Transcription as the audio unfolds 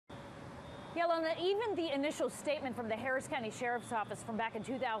Yelena, even the initial statement from the Harris County Sheriff's Office from back in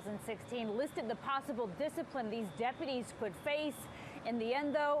 2016 listed the possible discipline these deputies could face. In the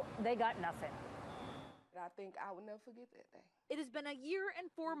end, though, they got nothing. I think I will never forget that day. It has been a year and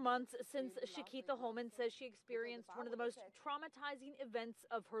 4 months since Shakitha Holman says she experienced one of the most traumatizing events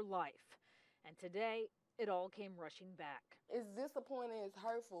of her life. And today, it all came rushing back. It's disappointing, it's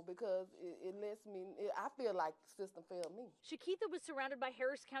hurtful because it lets me, I feel like the system failed me. Shakitha was surrounded by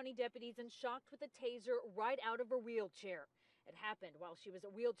Harris County deputies and shocked with a taser right out of her wheelchair. It happened while she was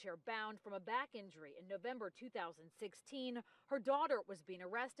wheelchair bound from a back injury in November 2016. Her daughter was being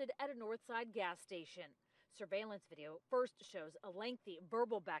arrested at a Northside gas station. Surveillance video first shows a lengthy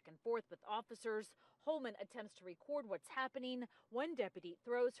verbal back and forth with officers. Holman attempts to record what's happening. One deputy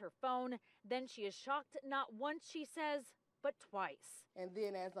throws her phone. Then she is shocked not once, she says, but twice. And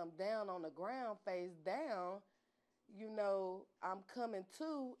then as I'm down on the ground, face down, you know, I'm coming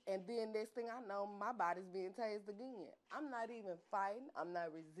to, and then next thing I know, my body's being tased again. I'm not even fighting. I'm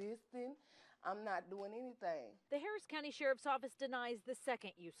not resisting. I'm not doing anything. The Harris County Sheriff's Office denies the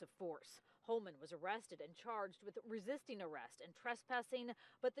second use of force. Holman was arrested and charged with resisting arrest and trespassing,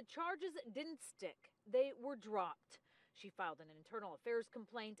 but the charges didn't stick. They were dropped. She filed an internal affairs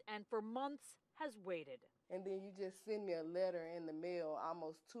complaint and for months has waited. And then you just send me a letter in the mail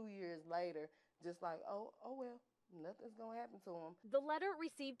almost 2 years later, just like, oh well. Nothing's going to happen to him. The letter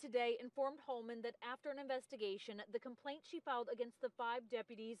received today informed Holman that after an investigation, the complaint she filed against the 5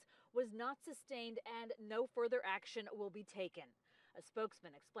 deputies was not sustained and no further action will be taken. A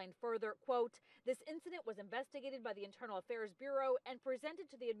spokesman explained further, quote, "This incident was investigated by the Internal Affairs Bureau and presented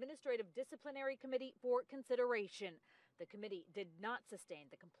to the Administrative Disciplinary Committee for consideration. The committee did not sustain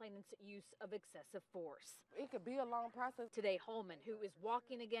the complainant's use of excessive force." It could be a long process. Today, Holman, who is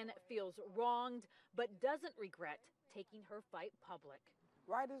walking again, feels wronged but doesn't regret taking her fight public.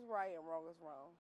 Right is right and wrong is wrong.